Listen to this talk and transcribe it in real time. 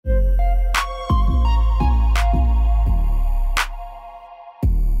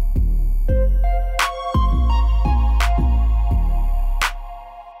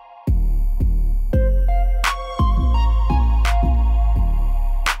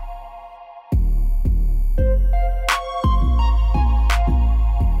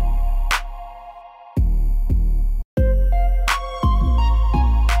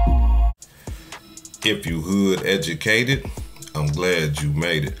If you hood educated, I'm glad you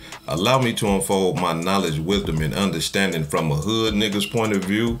made it. Allow me to unfold my knowledge, wisdom, and understanding from a hood nigga's point of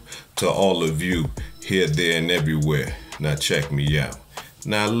view to all of you here, there, and everywhere. Now check me out.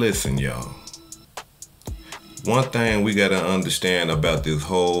 Now listen, y'all. One thing we gotta understand about this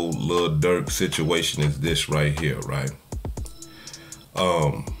whole Lil Durk situation is this right here, right?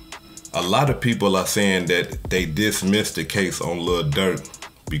 A lot of people are saying that they dismissed the case on Lil Durk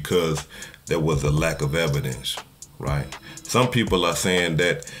because there was a lack of evidence, right? Some people are saying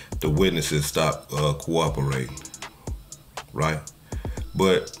that the witnesses stopped cooperating, right?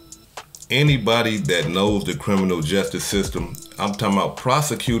 But anybody that knows the criminal justice system, I'm talking about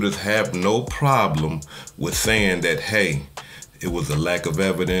prosecutors, have no problem with saying that, hey, it was a lack of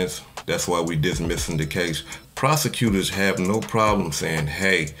evidence, that's why we dismissing the case. Prosecutors have no problem saying,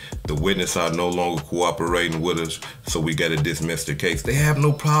 hey, the witnesses are no longer cooperating with us, so we gotta dismiss the case. They have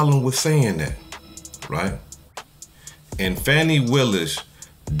no problem with saying that, right? And Fannie Willis'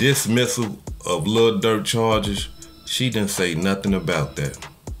 dismissal of Lil Durk charges, she didn't say nothing about that.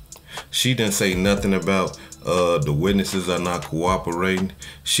 She didn't say nothing about the witnesses are not cooperating.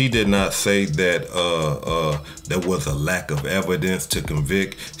 She did not say that there was a lack of evidence to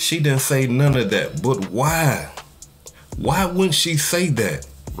convict. She didn't say none of that. But why? Why wouldn't she say that,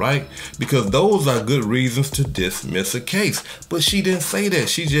 right? Because those are good reasons to dismiss a case. But she didn't say that.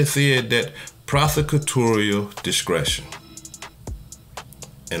 She just said that prosecutorial discretion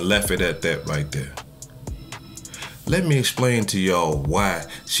and left it at that right there. Let me explain to y'all why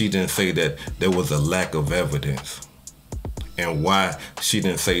she didn't say that there was a lack of evidence and why she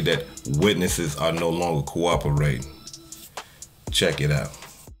didn't say that witnesses are no longer cooperating. Check it out.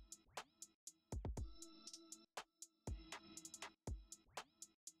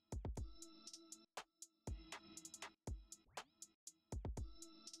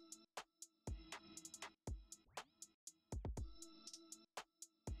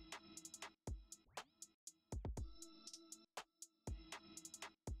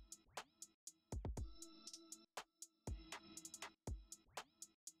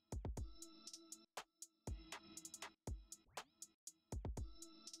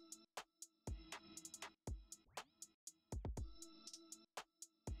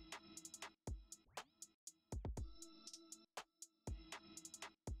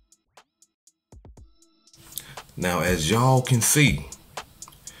 Now, as y'all can see,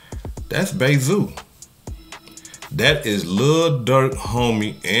 that's Bayzoo. That is Lil Durk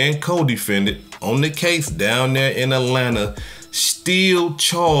homie and co-defendant on the case down there in Atlanta, still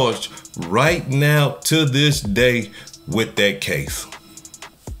charged right now to this day with that case.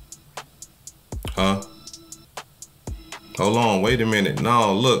 Huh? Hold on, wait a minute.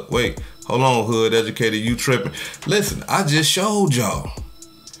 No, look, wait. Hold on, hood educated, you tripping. Listen, I just showed y'all.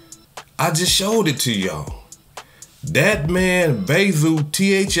 I just showed it to y'all. That man, Bayzoo,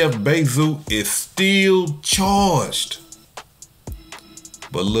 THF Bayzoo, is still charged.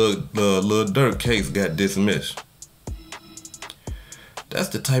 But Lil Durk case got dismissed. That's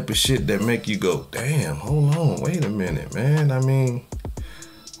the type of shit that make you go, damn, hold on, wait a minute, man. I mean,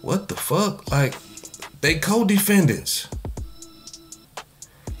 what the fuck? Like, they co-defendants.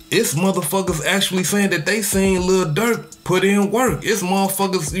 It's motherfuckers actually saying that they seen Lil Durk put in work. It's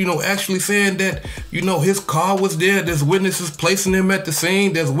motherfuckers, actually saying that, his car was there. There's witnesses placing him at the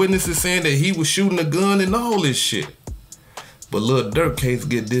scene. There's witnesses saying that he was shooting a gun and all this shit. But Lil Durk case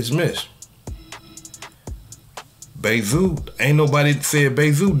get dismissed. Bayzoo, ain't nobody said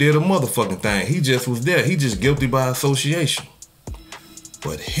Bayzoo did a motherfucking thing. He just was there. He just guilty by association.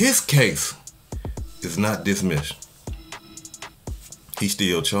 But his case is not dismissed. He's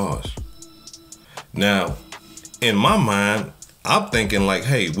still charged. Now, in my mind, I'm thinking like,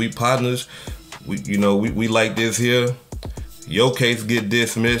 hey, we partners, we like this here. Your case get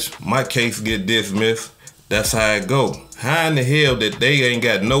dismissed, my case get dismissed. That's how it go. How in the hell that they ain't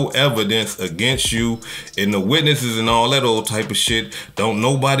got no evidence against you and the witnesses and all that old type of shit? Don't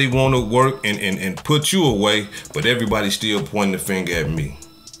nobody want to work and put you away, but everybody still pointing the finger at me.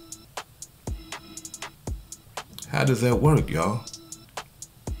 How does that work, y'all?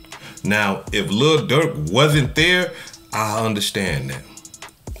 Now, if Lil Durk wasn't there, I understand that.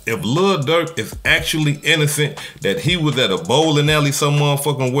 If Lil Durk is actually innocent, that he was at a bowling alley some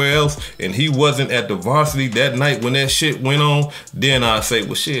motherfucking where else, and he wasn't at the varsity that night when that shit went on, then I say,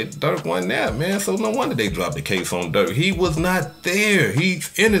 well shit, Durk wasn't there, man. So no wonder they dropped the case on Durk. He was not there.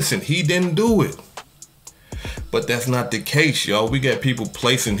 He's innocent. He didn't do it. But that's not the case, y'all. We got people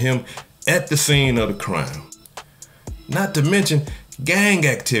placing him at the scene of the crime. Not to mention gang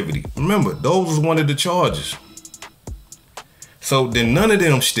activity. Remember, those was one of the charges. So then none of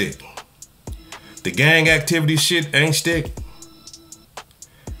them stick. The gang activity shit ain't stick.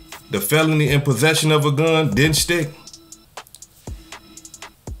 The felony in possession of a gun didn't stick.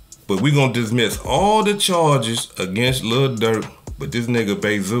 But we gonna dismiss all the charges against Lil Durk, but this nigga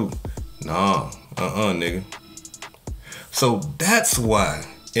Bayzoo, nah, nigga. So that's why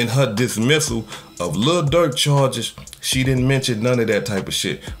in her dismissal of Lil Durk charges, she didn't mention none of that type of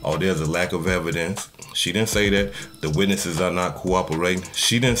shit. Oh, there's a lack of evidence. She didn't say that. The witnesses are not cooperating.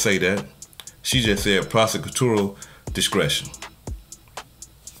 She didn't say that. She just said prosecutorial discretion.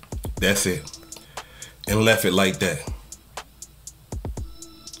 That's it. And left it like that.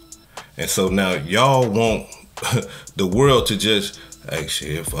 And so now y'all want the world to just, hey,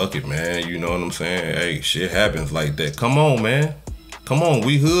 shit, fuck it, man. You know what I'm saying? Hey, shit happens like that. Come on, man. Come on,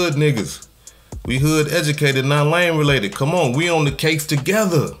 we hood niggas. We hood educated, not lane related. Come on, we on the case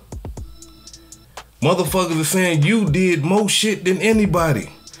together. Motherfuckers are saying you did more shit than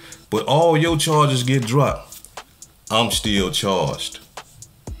anybody, but all your charges get dropped. I'm still charged.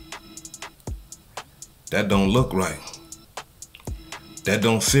 That don't look right. That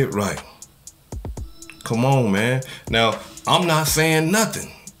don't sit right. Come on, man. Now, I'm not saying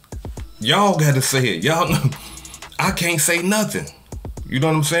nothing. Y'all gotta say it. Y'all know I can't say nothing. You know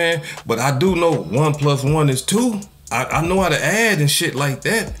what I'm saying? But I do know 1 + 1 is 2. I know how to add and shit like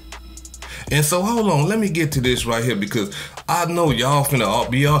that. And so hold on, let me get to this right here because I know y'all finna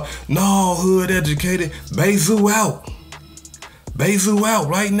be all, no, hood educated, Bayzoo out. Bayzoo out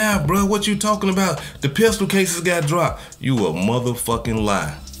right now, bro. What you talking about? The pistol cases got dropped. You a motherfucking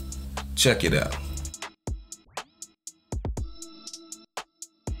lie. Check it out.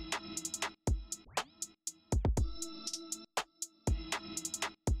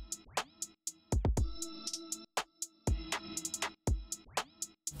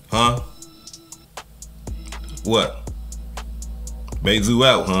 Huh? What? Bayzoo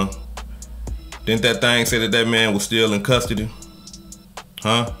out, huh? Didn't that thing say that man was still in custody?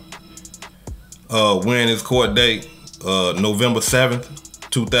 Huh? When his court date? November 7th,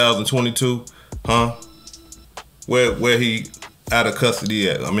 2022. Huh? Where he out of custody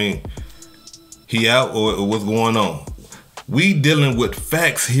at? I mean, he out or what's going on? We dealing with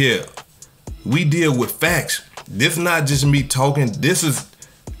facts here. We deal with facts. This not just me talking. This is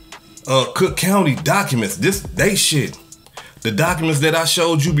Cook County documents. They shit. The documents that I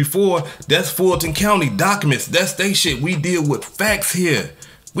showed you before, that's Fulton County documents. That's they shit. We deal with facts here.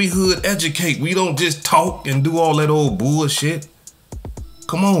 We hood educate. We don't just talk and do all that old bullshit.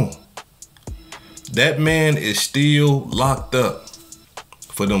 Come on. That man is still locked up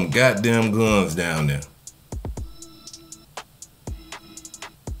for them goddamn guns down there.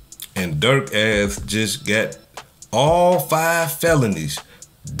 And Durk ass just got all 5 felonies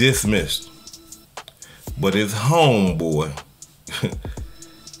dismissed. But his homeboy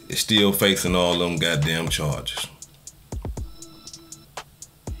is still facing all them goddamn charges.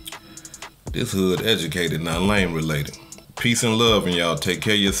 This hood educated, not lame related. Peace and love, and y'all take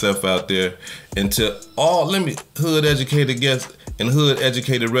care of yourself out there. And to all, hood educated guests and hood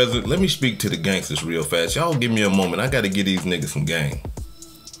educated residents, let me speak to the gangsters real fast. Y'all give me a moment. I gotta give these niggas some game.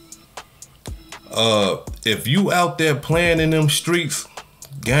 If you out there playing in them streets,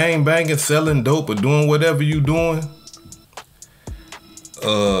 gang banging, selling dope, or doing whatever you doing,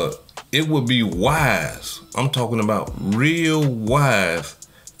 it would be wise. I'm talking about real wise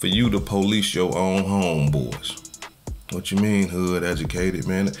for you to police your own homeboys. What you mean, hood educated,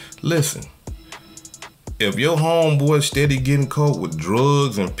 man? Listen, if your homeboy steady getting caught with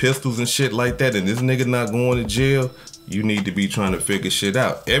drugs and pistols and shit like that, and this nigga not going to jail, you need to be trying to figure shit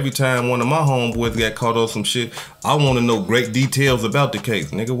out. Every time one of my homeboys got caught on some shit, I want to know great details about the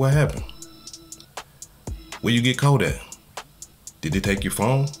case. Nigga, what happened? Where you get caught at? Did they take your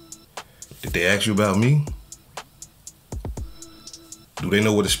phone? Did they ask you about me? Do they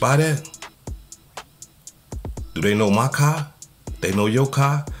know where the spot at? Do they know my car? They know your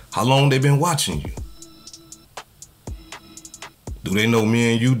car? How long they been watching you? Do they know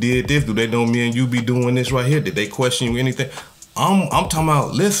me and you did this? Do they know me and you be doing this right here? Did they question you anything? I'm talking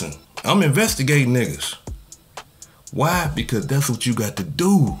about, listen, I'm investigating niggas. Why? Because that's what you got to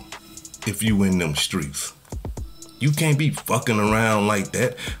do if you in them streets. You can't be fucking around like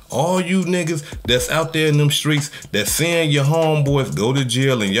that. All you niggas that's out there in them streets that's seeing your homeboys go to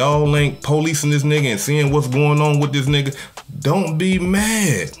jail and y'all ain't policing this nigga and seeing what's going on with this nigga, don't be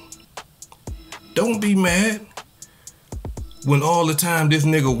mad. Don't be mad. When all the time this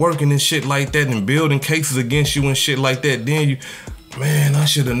nigga working and shit like that and building cases against you and shit like that, then you, man, I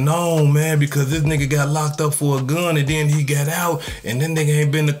should have known, man, because this nigga got locked up for a gun and then he got out and then nigga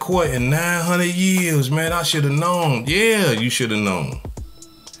ain't been to court in 900 years, man. I should have known. Yeah, you should have known.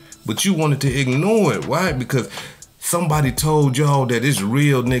 But you wanted to ignore it. Why? Because somebody told y'all that it's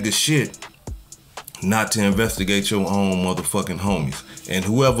real nigga shit not to investigate your own motherfucking homies. And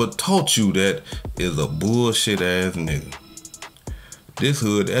whoever taught you that is a bullshit ass nigga. This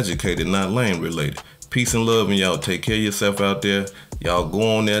hood educated, not lane related. Peace and love, and y'all take care of yourself out there. Y'all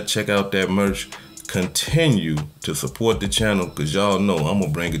go on there, check out that merch. Continue to support the channel, because y'all know I'm going to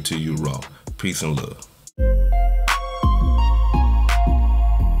bring it to you raw. Peace and love.